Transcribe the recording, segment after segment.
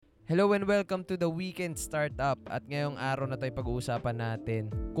Hello and welcome to the Weekend Startup. At ngayong araw na tayo pag-uusapan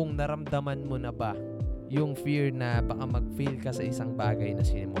natin kung naramdaman mo na ba yung fear na baka mag-fail ka sa isang bagay na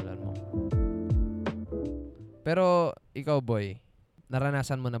sinimulan mo. Pero ikaw boy,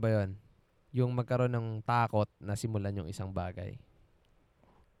 naranasan mo na ba yon? Yung magkaroon ng takot na simulan yung isang bagay.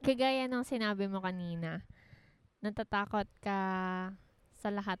 Kagaya ng sinabi mo kanina, natatakot ka sa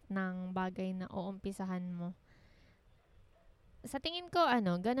lahat ng bagay na uumpisahan mo. Sa tingin ko,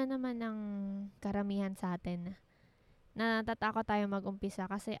 gano'n naman ang karamihan sa atin. Natatakot tayo mag-umpisa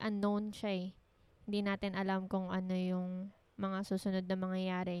kasi unknown siya eh. Hindi natin alam kung ano yung mga susunod na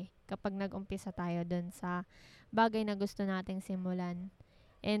mangyayari kapag nag-umpisa tayo dun sa bagay na gusto nating simulan.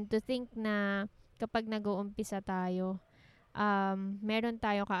 And to think na kapag nag-uumpisa tayo, meron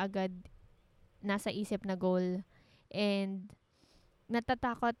tayo kaagad nasa isip na goal. And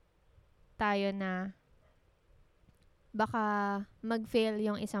natatakot tayo na baka mag-fail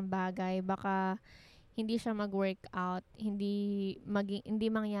yung isang bagay, baka hindi siya mag-work out, hindi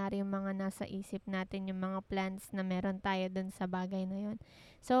mangyari yung mga nasa isip natin, yung mga plans na meron tayo dun sa bagay na yun.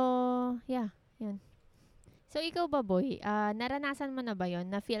 So, yeah, yun. So, ikaw ba, boy? Naranasan mo na ba yun?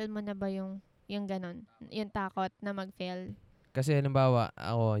 Na-feel mo na ba yung ganon? Yung takot na mag-fail? Kasi halimbawa,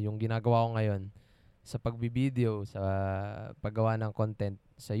 ako, yung ginagawa ko ngayon sa pagbibideo, sa paggawa ng content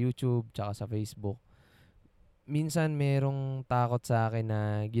sa YouTube, tsaka sa Facebook, minsan merong takot sa akin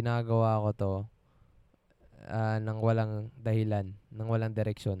na ginagawa ko to nang walang dahilan, nang walang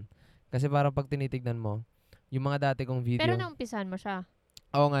direksyon. Kasi parang pag tinitignan mo, yung mga dati kong video... Pero naumpisahan mo siya?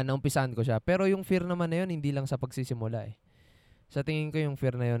 Oo nga, naumpisahan ko siya. Pero yung fear naman na yun, hindi lang sa pagsisimula eh. Sa tingin ko yung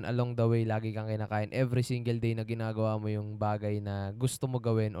fear na yun, along the way, lagi kang kinakain. Every single day na ginagawa mo yung bagay na gusto mo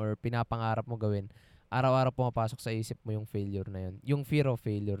gawin or pinapangarap mo gawin, araw-araw pumapasok sa isip mo yung failure na yun. Yung fear of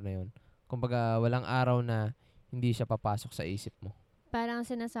failure na yun. Kumbaga, walang araw na hindi siya papasok sa isip mo. Parang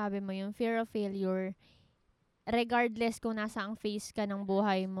sinasabi mo yung fear of failure, regardless kung nasa ang phase ka ng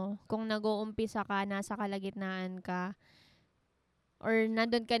buhay mo, kung nag-uumpisa ka, nasa kalagitnaan ka, or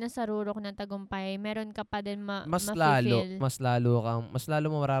nandun ka na sa rurok ng tagumpay, meron ka pa din Mas lalo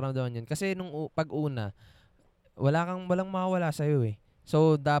mo mararamdaman yun. Kasi nung pag-una, walang mawawala sa'yo eh.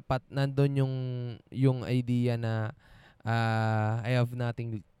 So, dapat nandun yung idea na I have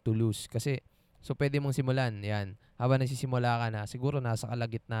nothing to lose. Kasi, so pwede mong simulan. Yan. Habang nagsisimula ka na, siguro nasa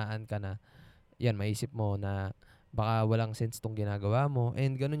kalagitnaan ka na, yan, maisip mo na baka walang sense tong ginagawa mo.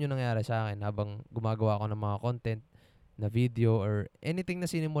 And ganun yung nangyari sa akin habang gumagawa ko ng mga content na video or anything na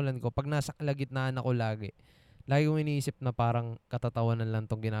sinimulan ko. Pag nasa kalagitnaan ako lagi kong iniisip na parang katatawanan lang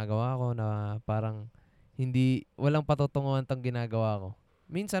tong ginagawa ko, na parang walang patutunguhan tong ginagawa ko.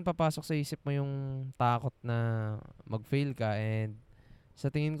 Minsan papasok sa isip mo yung takot na mag-fail ka, and sa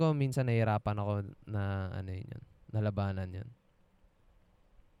tingin ko minsan nahihirapan ako na nalabanan yun.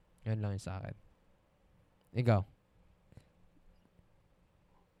 Yan lang yung sa akin. Ikaw?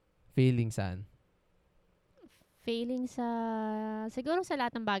 Failing saan? Failing siguro sa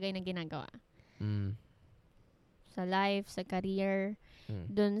lahat ng bagay na ginagawa. Sa life, sa career,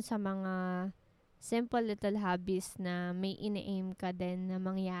 dun sa mga simple little hobbies na may ine-aim ka din na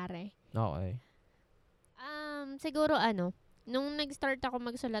mangyari. Okay. Siguro nung nag-start ako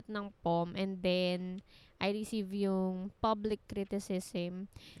magsulat ng poem and then I receive yung public criticism.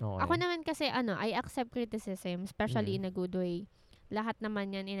 Okay. Ako naman kasi I accept criticism, especially in a good way. Lahat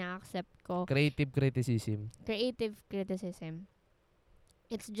naman yan ina-accept ko. Creative criticism.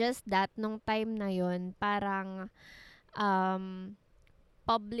 It's just that nung time na yon parang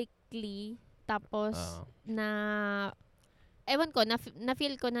publicly, tapos ewan ko,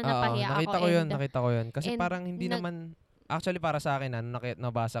 na-feel ko na napahiya ako. Nakita ko yun. Kasi parang hindi naman, actually para sa akin,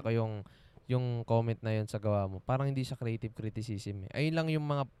 nabasa ko yung comment na yun sa gawa mo. Parang hindi siya creative criticism eh. Ayun lang yung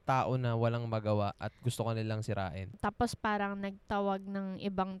mga tao na walang magawa at gusto ka nilang sirain. Tapos parang nagtawag ng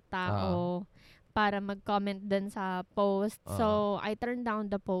ibang tao para mag-comment dun sa post. So, I turned down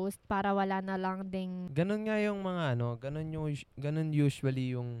the post para wala na lang ding... Ganun nga yung mga ganun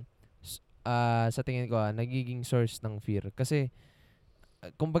usually yung sa tingin ko nagiging source ng fear. Kasi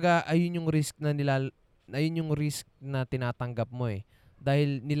kumbaga ayun yung risk na tinatanggap mo eh.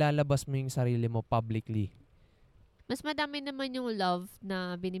 Dahil nilalabas mo yung sarili mo publicly. Mas madami naman yung love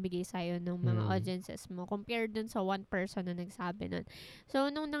na binibigay sa'yo ng mga audiences mo compared dun sa one person na nagsabi nun.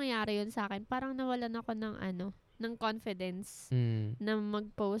 So, nung nangyari yun sa akin, parang nawalan ako ng confidence na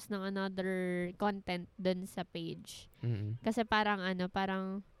mag-post ng another content dun sa page. Kasi parang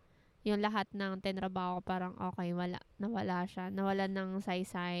yung lahat ng tinrabaho ko parang okay, nawala siya. Nawalan ng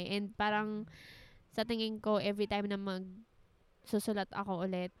saysay. And parang sa tingin ko, every time na susulat ako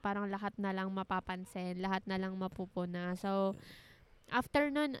ulit, parang lahat na lang mapapansin, lahat na lang mapupuna. So,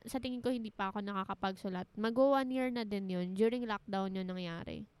 after nun, sa tingin ko hindi pa ako nakakapagsulat. Mag-1 year na din yun. During lockdown yun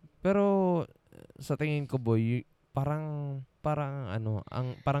nangyari. Pero sa tingin ko boy, parang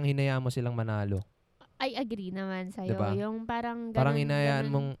hinayaan mo silang manalo, I agree naman 'di sa'yo. ba? Yung parang Parang ganun,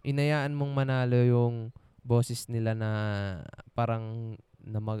 ganun. inayaan mong manalo yung boses nila na parang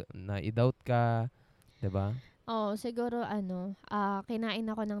na i-doubt ka, 'di ba? Oo, siguro kinain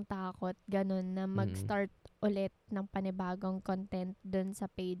ako ng takot, ganun, na Mm. mag-start ulit ng panibagong content dun sa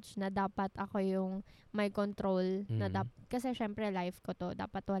page na dapat ako yung may control na Mm. kasi syempre life ko to,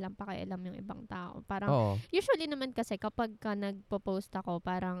 dapat walang pakialam yung ibang tao. Parang Oo. usually naman kasi kapag ka nagpo-post ako,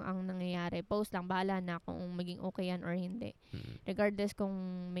 parang ang nangyayari, post lang, bahala na kung maging okay yan or hindi. Mm. Regardless kung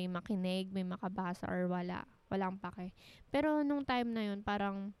may makinig, may makabasa or wala, walang pake. Pero nung time na yun,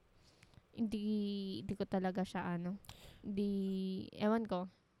 parang hindi ko talaga siya hindi, ewan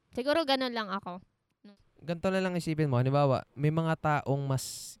ko. Siguro ganun lang ako. Ganito na lang isipin mo, halimbawa, may mga taong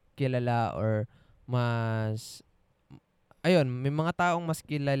mas kilala or mas may mga taong mas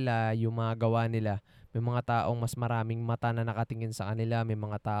kilala yung mga gawa nila. May mga taong mas maraming mata na nakatingin sa kanila, may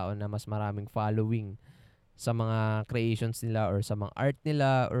mga tao na mas maraming following sa mga creations nila or sa mga art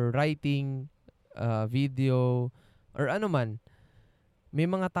nila or writing, video, or ano man. May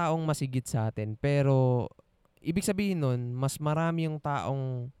mga taong masigit sa atin, pero ibig sabihin nun, mas marami yung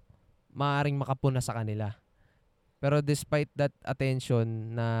taong maaring makapuna sa kanila. Pero despite that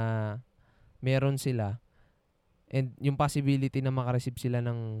attention na meron sila, and yung possibility na makareceive sila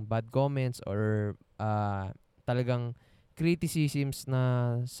ng bad comments or talagang criticisms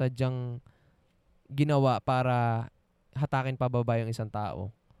na sadyang ginawa para hatakin pababa yung isang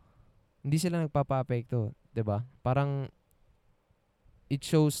tao, hindi sila nagpapa-apekto, 'di ba? Parang it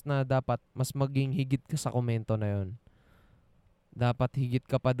shows na dapat mas maging higit ka sa komento na yon. Dapat higit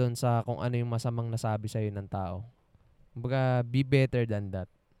ka pa doon sa kung ano yung masamang nasabi sa'yo ng tao. Kumbaga, be better than that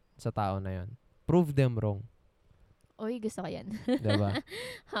sa tao na yon. Prove them wrong. Uy, gusto ko yan. 'Di ba?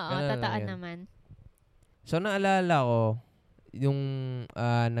 Oo, Ganun lang totoo yun. naman. So, naalala ko, yung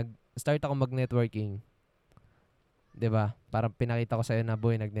nag-start ako mag-networking. 'Di ba? Parang pinakita ko sa'yo na,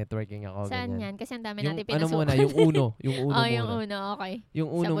 boy, nag-networking ako. Saan Ganyan. yan? Kasi ang dami Yung natin ano pinasukan. muna, yung uno. Yung uno Oh, muna. yung uno, okay. Yung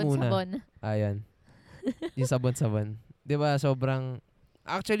uno muna. Sabon-sabon. Ayan. Yung sabon-sabon. 'Di ba? Sobrang,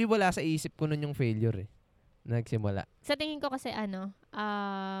 actually, wala sa isip ko nun yung failure eh. Nagsimula. Sa tingin ko kasi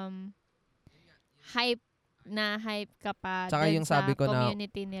hype ka pa Tsaka dun yung sa sabi ko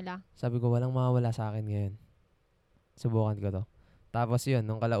community nila. Sabi ko, walang mawawala sa akin ngayon. Subukan ko to. Tapos yun,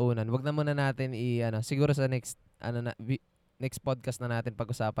 nung kalaunan, wag na muna natin siguro sa next podcast na natin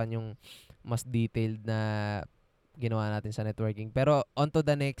pag-usapan yung mas detailed na ginawa natin sa networking. Pero on to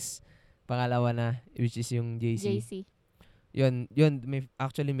the next, pangalawa na, which is yung JC. JC. Yun,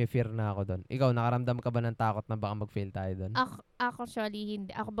 actually may fear na ako doon. Ikaw, nakaramdam ka ba ng takot na baka mag-fail tayo doon? Actually,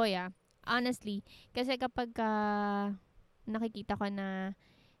 hindi. Ako, boy, honestly, kasi kapag nakikita ko na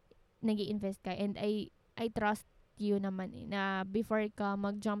nag-i-invest ka and I trust you naman na before ka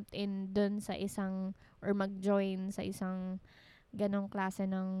mag-jump in dun sa isang or mag-join sa isang ganong klase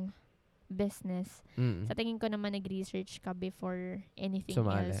ng business. Sa tingin ko naman nag-research ka before anything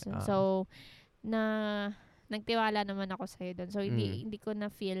Sumali. else. So, nagtiwala naman ako sa'yo dun. So, hindi ko na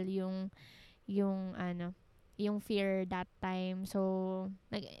feel yung fear that time. So,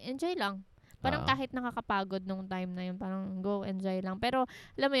 nag-enjoy lang. Parang kahit nakakapagod nung time na yun, parang go, enjoy lang. Pero,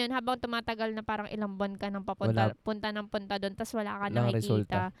 alam mo yun, habang tumatagal na parang ilang buwan ka nang punta doon, tas wala ka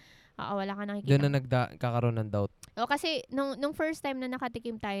nakikita. Wala ka nakikita. Doon na kakaroon ng doubt. Kasi, nung first time na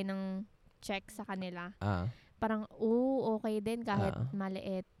nakatikim tayo ng check sa kanila, parang, okay din kahit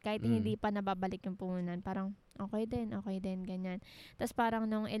maliit. Kahit hindi pa nababalik yung puhunan. Parang, okay din, ganyan. Tas parang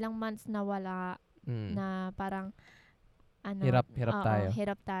nung ilang months na wala, na parang, hirap tayo.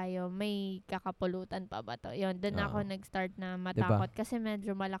 Hirap tayo. May kakapulutan pa ba to? Yun, doon ako nag-start na matakot. Diba? Kasi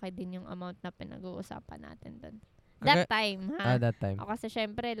medyo malaki din yung amount na pinag-uusapan natin doon. That time, ha? That time. Kasi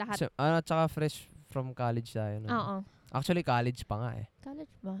syempre, lahat. Tsaka fresh from college tayo. Oo. Actually, college pa nga eh.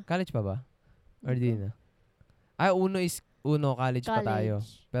 College ba? College pa ba? Or di na? College pa tayo.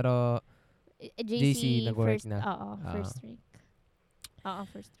 Pero, JC nag-work na. First week.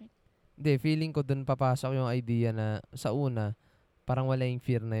 First week. Hindi, feeling ko dun papasok yung idea na sa una, parang wala yung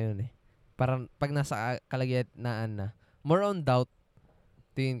fear na yun eh. Parang pag nasa kalagitnaan na, more on doubt,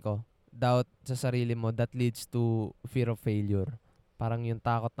 tingin ko, doubt sa sarili mo that leads to fear of failure. Parang yung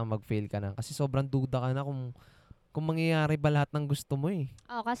takot na mag-fail ka na. Kasi sobrang duda ka na kung mangyayari ba lahat ng gusto mo eh.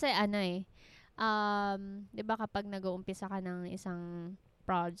 Kasi di ba kapag nag-uumpisa ka ng isang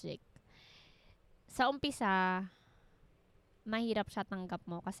project, sa umpisa, mahirap siya tanggap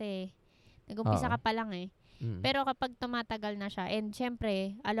mo kasi nag-umpisa ka pa lang eh. Mm. Pero kapag tumatagal na siya, and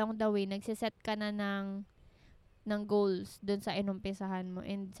syempre, along the way, nagsiset ka na ng goals dun sa inumpisahan mo.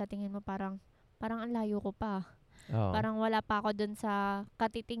 And sa tingin mo, parang ang layo ko pa. Oo. Parang wala pa ako dun sa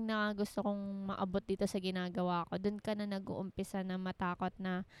katiting na gusto kong maabot dito sa ginagawa ko. Dun ka na nag-uumpisa na matakot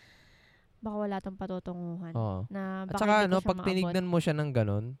na baka wala tong patutunguhan. Oo. Na At baka saka hindi ko siya pag maabot. tinignan mo siya ng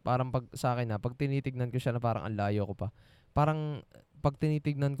gano'n, parang pag sa akin pag tinitignan ko siya na parang ang layo ko pa. Parang pag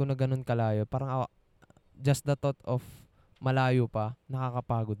tinitignan ko na gano'n kalayo, parang just the thought of malayo pa,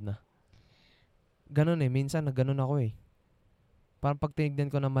 nakakapagod na. Gano'n minsan na gano'n ako eh. Parang pag tinignan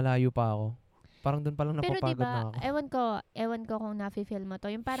ko na malayo pa ako, parang do'n pa lang Pero 'di napapagod ba, na ako. ewan ko kung nafi-feel mo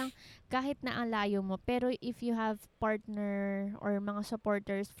 'to, yung parang kahit na ang layo mo, pero if you have partner or mga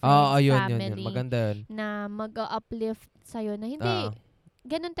supporters, Oo, friends, yun. family Maganda yun. na mag-uplift sa'yo na hindi, Oo.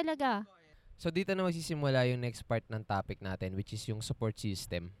 ganun talaga. So dito na magsisimula yung next part ng topic natin, which is yung support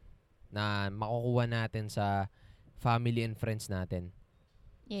system na makukuha natin sa family and friends natin.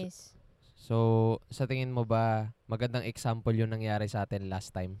 Yes. So, sa tingin mo ba magandang example yung nangyari sa atin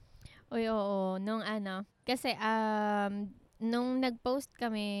last time? Uy, oo. Kasi nung nag-post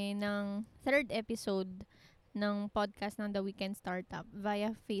kami ng third episode ng podcast ng The Weekend Startup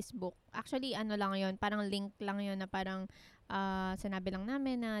via Facebook. Actually, ano lang yon, parang link lang yon na parang sinabi lang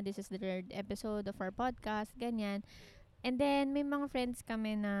namin na this is the third episode of our podcast, ganyan. And then, may mga friends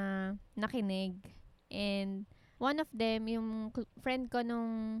kami na nakinig. And one of them, yung friend ko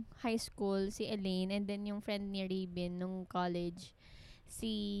nung high school, si Elaine, and then yung friend ni Rabin nung college,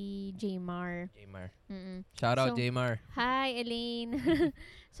 si Jmar. Jmar. Mm-mm. Shout out So, Jmar. hi, Elaine.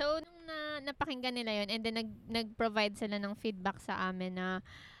 So, nung napakinggan nila yon, and then nag-provide sila ng feedback sa amin na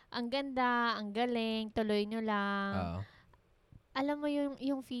ang ganda, ang galing, tuloy nyo lang. Oo. Alam mo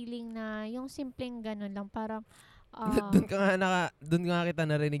yung feeling na, yung simpleng ganun lang, parang, Doon ka nga kita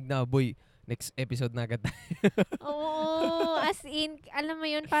narinig na, boy, next episode na agad tayo. oo, as in, alam mo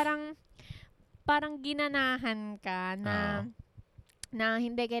yun, parang ginanahan ka na, Oo. na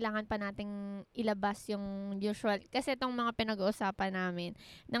hindi kailangan pa nating ilabas yung usual. Kasi itong mga pinag-uusapan namin,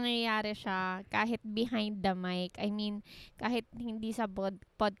 nangyayari siya kahit behind the mic. I mean, kahit hindi sa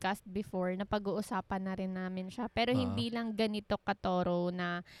podcast before, napag-uusapan na rin namin siya. Pero Oo. hindi lang ganito katoro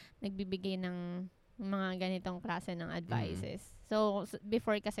na nagbibigay ng mga ganitong klase ng advices. So,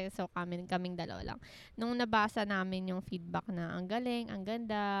 before kasi, kaming dalawa lang. Nung nabasa namin yung feedback na ang galing, ang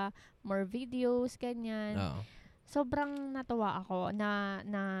ganda, more videos, ganyan. Oo. Sobrang natuwa ako na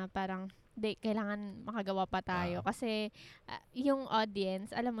parang kailangan makagawa pa tayo. Kasi yung audience,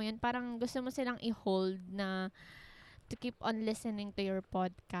 alam mo yun, parang gusto mo silang i-hold na to keep on listening to your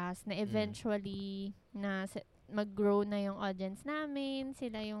podcast na eventually na mag-grow na yung audience namin.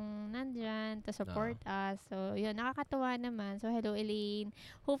 Sila yung nandyan to support us. So, yun, nakakatuwa naman. So, hello, Elaine.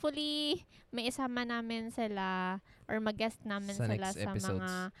 Hopefully, may isama namin sila or mag-guest namin Sa sila next sa episodes.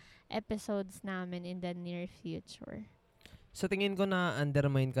 mga episodes namin in the near future. Sa tingin ko na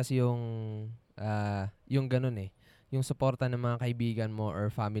undermine kasi yung ganun yung suporta ng mga kaibigan mo or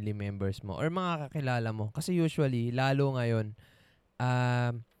family members mo or mga kakilala mo. Kasi usually, lalo ngayon,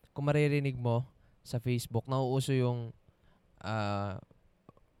 kung maririnig mo sa Facebook, nauuso yung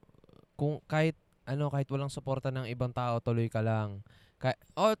kung kahit walang suporta ng ibang tao, tuloy ka lang.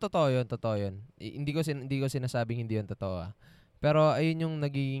 Totoo yun. Hindi ko sinasabing hindi yun totoo. Pero ayun yung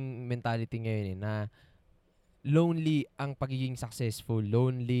nagiging mentality ngayon na lonely ang pagiging successful,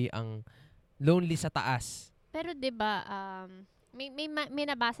 lonely sa taas. Pero 'di ba may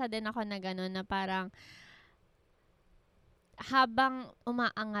nabasa din ako na gano'n na parang habang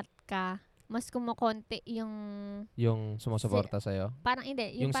umaangat ka, mas kumukonti Yung sumusuporta sa'yo. parang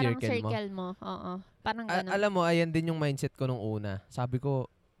hindi, Yung parang circle mo. Oo. Parang gano'n. Alam mo, ayan din yung mindset ko nung una. Sabi ko,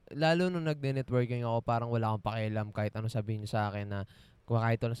 lalo nung nagde-networking ako, parang wala akong pakialam kahit ano sabihin niyo sa akin na kung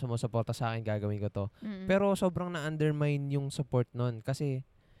kahit ano sumusuporta sa akin, gagawin ko to. Mm-mm. Pero sobrang na-undermine yung support nun. Kasi,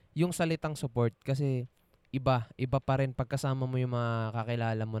 yung salitang support, kasi iba pa rin pagkasama mo yung mga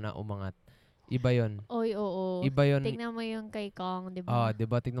kakilala mo na umangat. Iba yon. Oy, oo. Iba yon. Tignan mo yung kay Kong, 'di ba?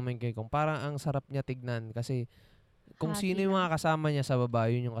 Diba? Tignan mo yung kay Kong. Parang ang sarap niya tignan kasi kung Happy sino yung lang. mga kasama niya sa baba,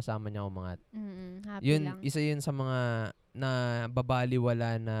 yun yung kasama niya umangat. Happy Yun, lang. isa yun sa mga na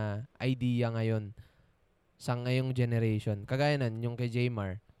babaliwala na idea ngayon sa ngayong generation. Kagaya nan, yung kay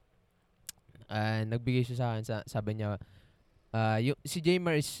Jmar, nagbigay siya sa akin, sabi niya, si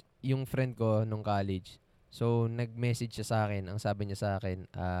Jmar is yung friend ko nung college. So, nag-message siya sa akin. Ang sabi niya sa akin,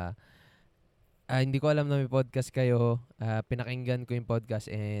 hindi ko alam na may podcast kayo. Pinakinggan ko yung podcast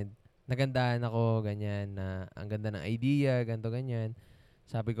and nagandahan ako, ganyan, na ang ganda ng idea, ganto ganyan.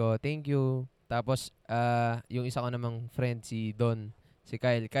 Sabi ko, thank you. Tapos, yung isa ko namang friend, si Don, Si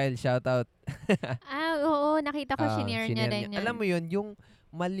Kyle. Kyle, shoutout. Oo, nakita ko shinare niya Shinare rin niya. yan. Alam mo yun, yung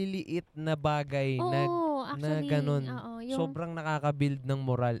maliliit na bagay Oo, na actually, ganun, oo, yung sobrang nakaka-build ng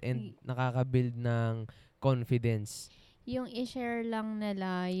moral and nakaka-build ng confidence. yung i-share lang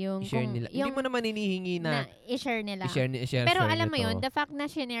nila, yung I-share kung nila. Hindi mo naman hinihingi na i-share nila. i-share Pero nyo alam mo yun, to. the fact na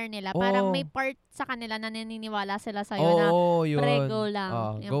shinare nila, parang may Oo. part sa kanila na naniniwala sila sa'yo na Oo, pre, yun. go lang.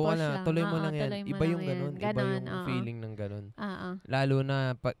 Yung Go ka push na. lang. Tuloy mo Oo, lang yan. tuloy mo Iba lang yung yan. ganun. Iba Ganon, yung oo. feeling ng ganun. Oo. Lalo na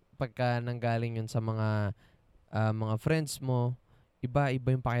pagka nanggaling yun sa mga friends mo, iba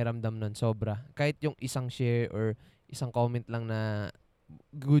yung pakiramdam nun. Sobra. Kahit yung isang share or isang comment lang na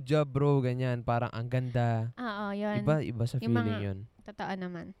good job bro, ganyan. Parang ang ganda. Oo, yun. Iba sa Yung feeling mga, yun. totoo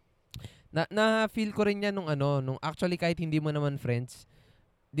naman. Na-feel ko rin yan nung actually kahit hindi mo naman friends,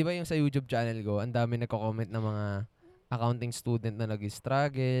 di ba yung sa YouTube channel ko, ang dami nagko-comment na mga accounting student na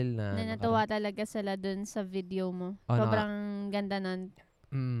nag-struggle, Na natuwa talaga sila dun sa video mo. Sobrang ganda nun.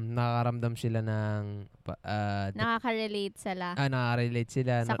 Nakakaramdam sila ng Nakaka-relate sila. Nakaka-relate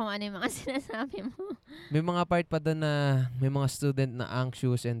sila. Sa kung ano yung mga sinasabi mo. May mga part pa doon na may mga student na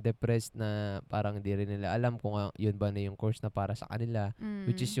anxious and depressed na parang hindi rin nila alam kung yun ba na yung course na para sa kanila,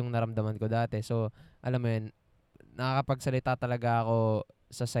 which is yung naramdaman ko dati. So, alam mo yun, nakakapagsalita talaga ako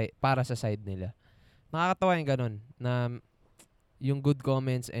para sa side nila. Nakakatawa yung ganun, na yung good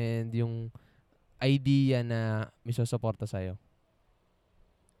comments and yung idea na may susuporta sa'yo.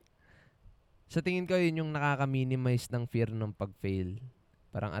 Sa tingin ko, yun yung nakaka-minimize ng fear ng pag-fail.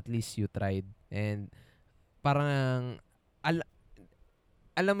 Parang at least you tried. And parang,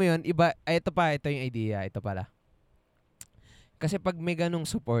 alam mo yun, iba, ito yung idea, ito pala. Kasi pag may ganong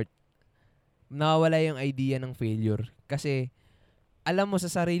support, nawawala yung idea ng failure. Kasi, alam mo sa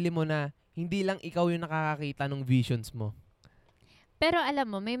sarili mo na, hindi lang ikaw yung nakakakita ng visions mo. Pero alam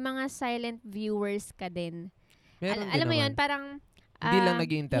mo, may mga silent viewers ka din. Meron din alam mo naman. yun, parang Hindi lang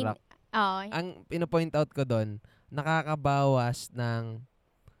nag-interact. Oo. Ang pinapoint out ko doon, nakakabawas ng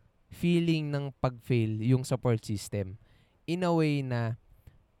feeling ng pag-fail yung support system. In a way na,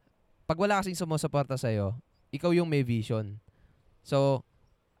 pag wala kasing sumusuporta sa'yo, ikaw yung may vision. So,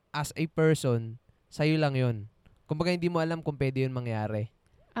 as a person, sa'yo lang yun. Kumbaga hindi mo alam kung pwede yun mangyari.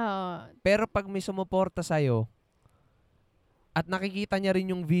 Oo. Pero pag may sumuporta sa'yo, at nakikita niya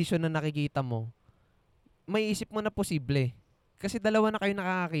rin yung vision na nakikita mo, may isip mo na posible. Kasi dalawa na kayo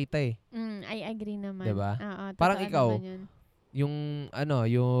nakakakita eh. I agree naman. Diba? Oo, parang ikaw, yun.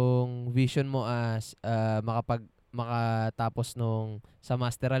 yung vision mo as makatapos sa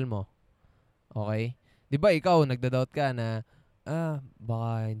masteral mo. Okay? 'Di ba ikaw nagda-doubt ka na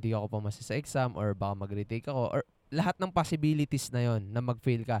baka hindi ako pumasa sa exam or baka mag-retake ako or lahat ng possibilities na 'yon na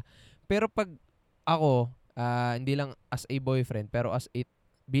mag-fail ka. Pero pag ako hindi lang as a boyfriend pero as a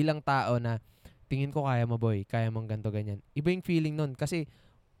bilang tao na tingin ko kaya mo boy, kaya mong ganto ganyan. Iba yung feeling nun kasi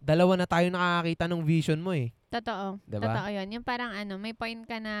dalawa na tayo nakakakita ng vision mo eh. Totoo. Diba? Totoo yun. Yung parang may point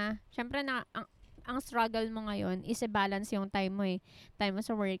ka na, syempre ang struggle mo ngayon is i-balance yung time mo eh. Time mo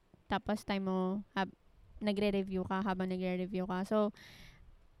sa work, tapos time mo nagre-review ka habang nagre-review ka. So,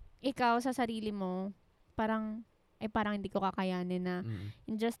 ikaw sa sarili mo, parang hindi ko kakayanin na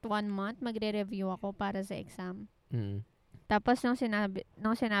in just 1 month, magre-review ako para sa exam. Tapos, nung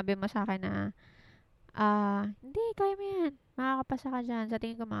sinabi mo sa akin na, hindi, kaya mo yan. Makakapasa ka dyan. Sa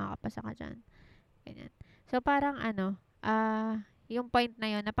tingin ko, makakapasa ka dyan. Ganyan. So, parang yung point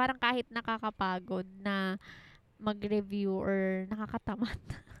na yun, na parang kahit nakakapagod na mag-review or nakakatamad.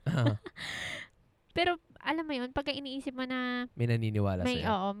 Pero, alam mo yun, pagka iniisip mo na may naniniwala sa'yo.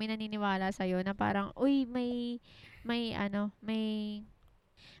 Oo, may naniniwala sa'yo na parang, uy, may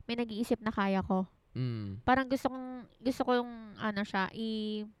nag-iisip na kaya ko. Parang gusto ko yung siya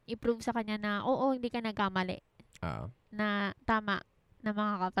i-prove sa kanya na hindi ka nagkamali. Na tama na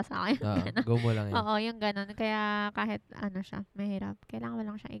makakapasa ka yung go mo lang yun. Oo, yung ganun. Kaya kahit siya, mahirap. Kailangan mo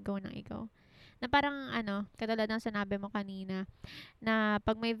lang siya i-go ng i-go. Na parang katulad ng sinabi mo kanina, na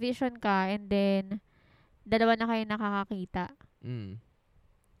pag may vision ka and then dalawa na kayo nakakakita.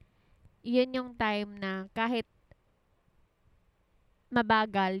 Yun yung time na kahit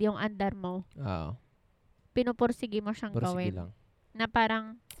mabagal yung andar mo. Pinupursige mo siyang gawin. Lang. Na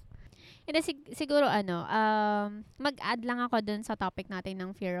parang, hindi, siguro mag-add lang ako dun sa topic natin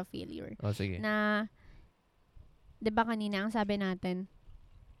ng fear of failure. Sige. Na, di ba kanina ang sabi natin,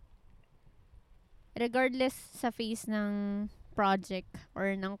 regardless sa phase ng project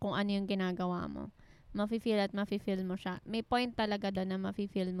or ng kung ano yung ginagawa mo, mafe-feel mo siya. May point talaga doon na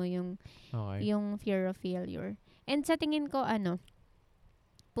mafe-feel mo yung fear of failure. And sa tingin ko,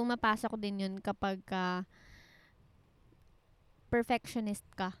 pumapasok din yun kapag perfectionist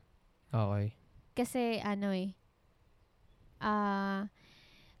ka. Okay. Kasi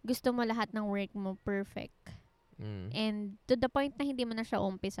gusto mo lahat ng work mo perfect. And to the point na hindi mo na siya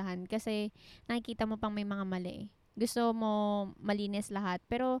umpisahan kasi nakikita mo pang may mga mali. Gusto mo malinis lahat.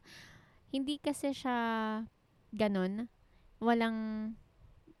 Pero hindi kasi siya ganun. Walang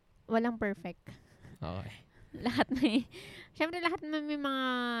perfect. Okay. Syempre lahat may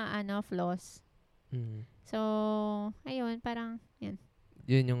mga flaws. So, ayun, parang yan.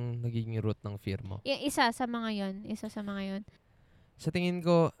 Yun yung nagiging root ng fear mo. Isa sa mga yon. Sa tingin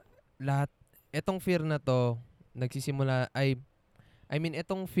ko, etong fear na to,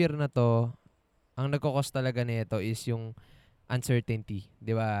 etong fear na to, ang nagkakos talaga nito is yung uncertainty.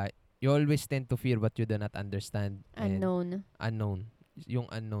 Di ba? You always tend to fear what you do not understand. Unknown. Yung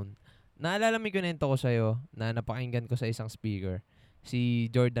unknown. Naalala mo yung kwento ko sa'yo na napakinggan ko sa isang speaker. Si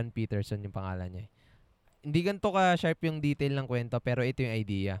Jordan Peterson yung pangalan niya. Hindi ganito ka-sharp yung detail ng kwento pero ito yung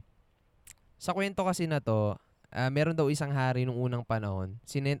idea. Sa kwento kasi na to, meron daw isang hari nung unang panahon.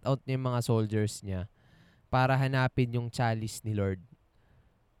 Sinent out niya yung mga soldiers niya para hanapin yung chalice ni Lord.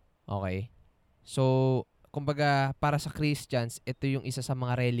 Okay? So, kumbaga, para sa Christians, ito yung isa sa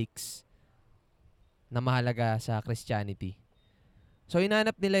mga relics na mahalaga sa Christianity. So,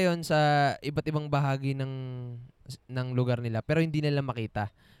 hinanap nila yon sa iba't ibang bahagi ng lugar nila pero hindi nila makita.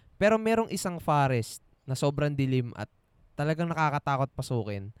 Pero merong isang forest na sobrang dilim at talagang nakakatakot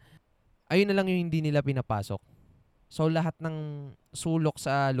pasukin. Ayun na lang yung hindi nila pinapasok. So, lahat ng sulok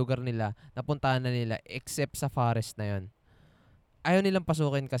sa lugar nila, napuntahan na nila except sa forest na yon. Ayaw nilang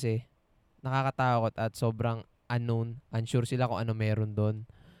pasukin kasi nakakatakot at sobrang unknown. Unsure sila kung ano meron doon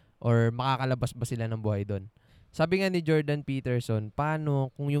or makakalabas ba sila ng buhay doon. Sabi nga ni Jordan Peterson, paano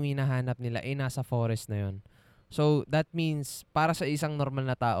kung yung hinahanap nila ay nasa forest na yon? So, that means, para sa isang normal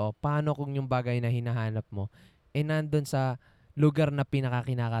na tao, paano kung yung bagay na hinahanap mo ay nandun sa lugar na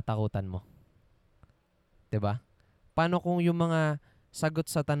pinakakinakatakutan mo? 'Di ba? Paano kung yung mga sagot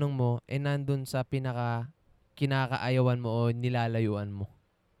sa tanong mo ay nandun sa kinakaayawan mo o nilalayuan mo?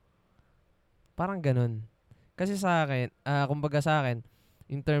 Parang ganun. Kasi sa akin, kumbaga sa akin,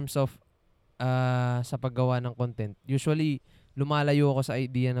 in terms of sa paggawa ng content, usually, lumalayo ako sa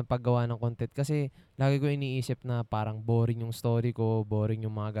idea ng paggawa ng content kasi lagi ko iniisip na parang boring yung story ko, boring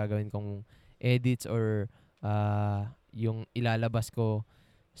yung mga gagawin kong edits or yung ilalabas ko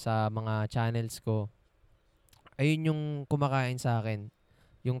sa mga channels ko. Ayun yung kumakain sa akin,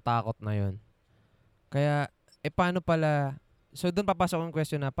 yung takot na yun. Kaya, paano pala, so doon papasok ang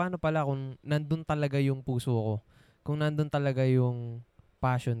question na, paano pala kung nandun talaga yung puso ko, kung nandun talaga yung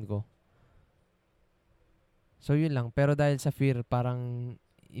passion ko. So, yun lang. Pero dahil sa fear, parang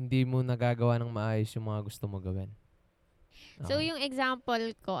hindi mo nagagawa ng maayos yung mga gusto mo gawin. Okay. So, yung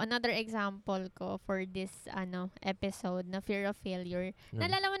another example ko for this episode na fear of failure,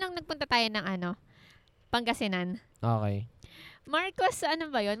 naalala mo nang nagpunta tayo ng Pangasinan? Okay. Marcos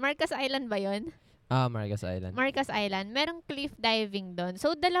Island ba yun? Marcos Island. Marcos Island. Merong cliff diving doon.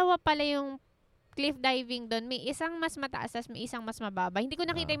 So, dalawa pala yung cliff diving doon. May isang mas mataas at may isang mas mababa. Hindi ko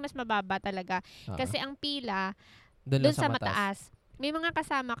nakita yung mas mababa talaga. Kasi ang pila doon sa mataas. May mga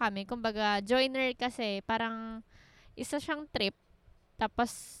kasama kami. Kumbaga, joiner kasi parang isa siyang trip.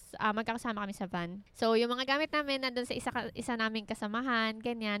 Tapos, magkakasama kami sa van. So, yung mga gamit namin nandun sa isa naming kasamahan.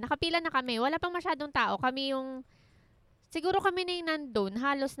 Ganyan. Nakapila na kami. Wala pang masyadong tao. Siguro kami na yung nandun.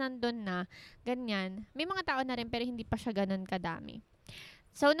 Halos nandun na. Ganyan. May mga tao na rin pero hindi pa siya ganun kadami.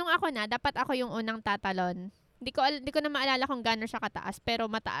 So, nung dapat ako yung unang tatalon. Hindi ko na maalala kung gano'n siya kataas, pero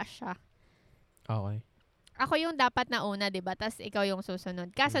mataas siya. Okay. Ako yung dapat na una, diba? Tapos ikaw yung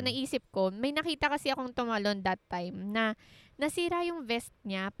susunod. Kaso naisip ko, may nakita kasi akong tumalon that time na nasira yung vest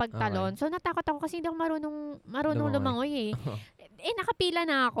niya pagtalon. Okay. So, natakot ako kasi hindi ako marunong lumangoy eh. Nakapila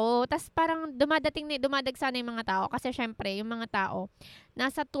na ako. Tapos parang dumadagsa na yung mga tao. Kasi syempre, yung mga tao,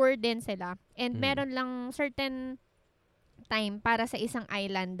 nasa tour din sila. And meron lang certain time para sa isang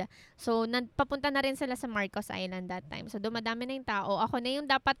island. So, papunta na rin sila sa Marcos Island that time. So, dumadami na yung tao. Ako na yung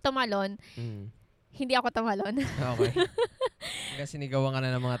dapat tumalon. Hindi ako tumalon. Okay. Kasi sinigawan ka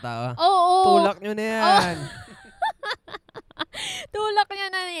na ng mga tao. Oo. Tulak nyo na yan. Tulak nyo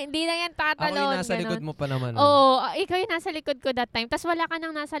na. Hindi na yan tatalon. Ako yung nasa likod mo pa naman. Oo. Ikaw yung nasa likod ko that time. Tapos wala ka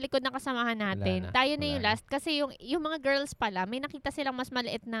nang nasa likod na kasamahan natin. Tayo na yung last. Kasi yung mga girls pala, may nakita silang mas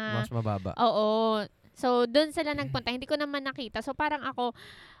maliit na. Mas mababa. Oo. So, doon sila nagpunta. Hindi ko naman nakita. So, parang ako,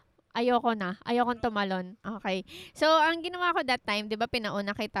 ayokong tumalon. Okay. So, ang ginawa ko that time, di ba,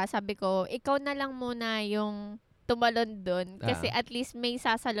 pinauna kita, sabi ko, ikaw na lang muna yung tumalon doon. Kasi at least may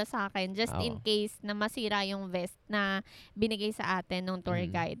sasalo sa akin just in case na masira yung vest na binigay sa atin ng tour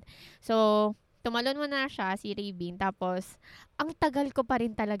guide. So, tumalon mo na siya, si Rabin. Tapos, ang tagal ko pa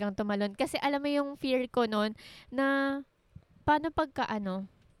rin talagang tumalon. Kasi alam mo yung fear ko noon na paano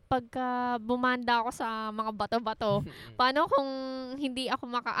pagka bumanda ako sa mga bato-bato, paano kung hindi ako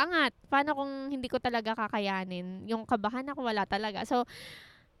makaangat? Paano kung hindi ko talaga kakayanin? Yung kabahan ako wala talaga. So,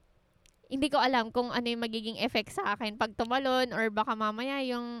 hindi ko alam kung ano yung magiging effect sa akin pag tumalon or baka mamaya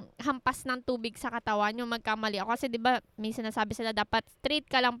yung hampas ng tubig sa katawan yung magkamali ako. Kasi 'di ba may sinasabi sila dapat straight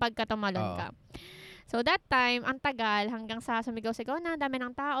ka lang pagka tumalon Oo. ka. So that time, ang tagal hanggang sa sumigaw-sigaw na, dami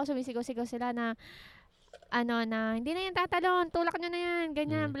ng tao, sumisigaw-sigaw sila na na hindi na yan tatalon, tulak nyo na yan,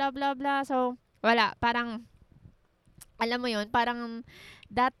 ganyan, Mm. blah blah blah. So wala, parang alam mo yon, parang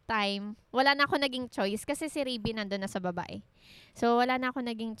that time, wala na ako naging choice kasi si Raby nandun na sa babae. So, wala na ako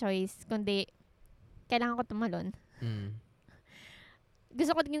naging choice, kundi kailangan ko tumalon. Mm.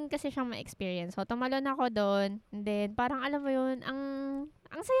 Gusto ko din kasi siyang ma-experience. So, tumalon ako doon. And then, parang alam mo yun, ang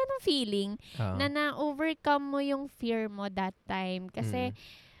saya ng feeling Oo. na na-overcome mo yung fear mo that time. Kasi, Mm.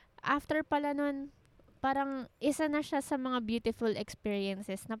 after pala nun, parang isa na siya sa mga beautiful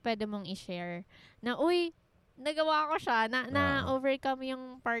experiences na pwede mong i-share. Na, uy, nagawa ko siya, Oo. na-overcome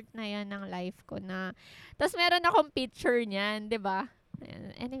yung part na yan ng life ko na, tapos meron akong picture niyan, di ba?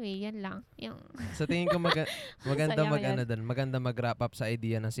 Anyway, yan lang. Yung, Sa tingin ko maganda Saya ko yan. maganda mag-wrap up sa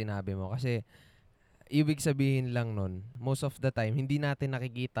idea ng sinabi mo kasi ibig sabihin lang nun, most of the time hindi natin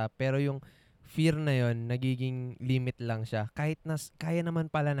nakikita pero yung fear na yon nagiging limit lang siya kahit kaya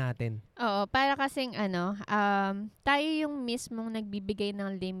naman pala natin. Oo, para kasing tayo yung mismong nagbibigay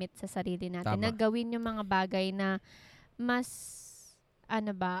ng limit sa sarili natin. Tama. Na gawin yung mga bagay na mas,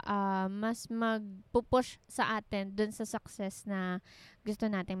 mas magpupush sa atin dun sa success na gusto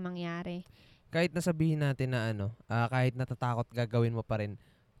nating mangyari. Kahit nasabihin natin na kahit natatakot gagawin mo pa rin.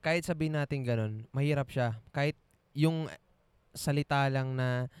 Kahit sabihin natin ganun, mahirap siya. Kahit yung salita lang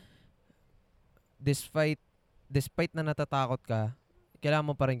na despite na natatakot ka, kailangan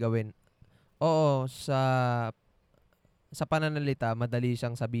mo pa rin gawin. Oo, sa pananalita, madali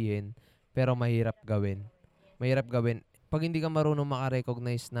siyang sabihin, pero mahirap gawin. Mahirap gawin. Pag hindi ka marunong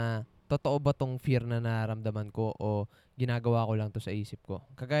makarecognize na totoo ba tong fear na nararamdaman ko o ginagawa ko lang to sa isip ko.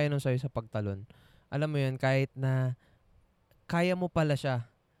 Kagaya nung sa'yo sa pagtalon. Alam mo yun, kahit na kaya mo pala siya,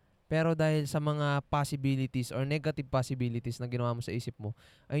 pero dahil sa mga possibilities or negative possibilities na ginawa mo sa isip mo,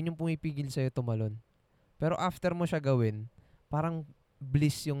 ayun yung pumipigil sa'yo tumalon. Pero after mo siya gawin, parang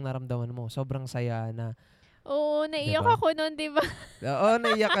bliss yung naramdaman mo. Sobrang saya na, Oo, naiyak diba? ako nun, di ba? Oo,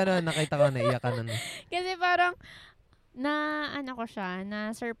 naiyak ka nun. Nakita ko, naiyak ka nun. Kasi parang,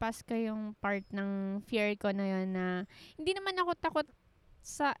 na-surpass ko yung part ng fear ko na yun na, hindi naman ako takot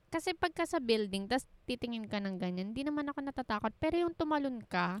kasi pagka sa building, tas titingin ka ng ganyan, hindi naman ako natatakot. Pero yung tumalon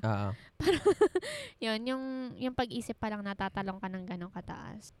ka, Oo. yun, yung pag-isip pa lang natatalong ka ng ganong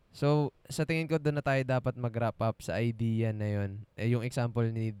kataas. So, sa tingin ko doon na tayo dapat mag-wrap up sa idea na yun. Yung example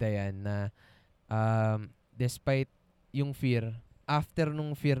ni Dayan na despite yung fear, after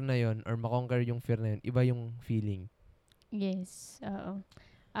nung fear na yun or makonquer yung fear na yun, iba yung feeling. Yes, oo.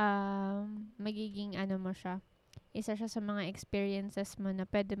 Magiging mo siya. Isa siya sa mga experiences mo na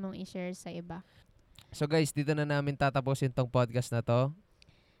pwede mong i-share sa iba. So guys, dito na namin tatapusin tong podcast na to.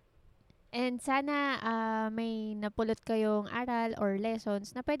 And sana may napulot kayong aral or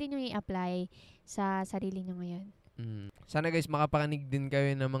lessons na pwede nyo i-apply sa sarili nyo ngayon. Sana guys makapakinig din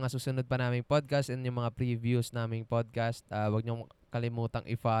kayo ng mga susunod pa naming podcast and yung mga previews naming podcast. Huwag nyo kalimutang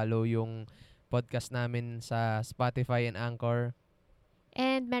i-follow yung podcast namin sa Spotify and Anchor.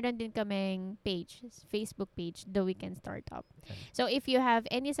 And meron din kaming Facebook page, The Weekend Startup. So if you have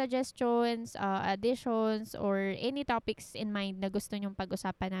any suggestions, additions, or any topics in mind na gusto nyong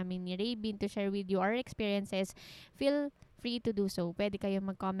pag-usapan namin ni Raybin to share with you our experiences, feel free to do so. Pwede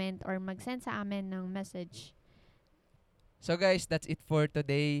kayong mag-comment or mag-send sa amin ng message. So guys, that's it for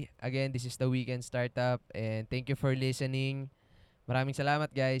today. Again, this is The Weekend Startup and thank you for listening. Maraming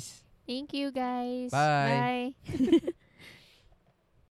salamat guys. Thank you guys. Bye. Bye.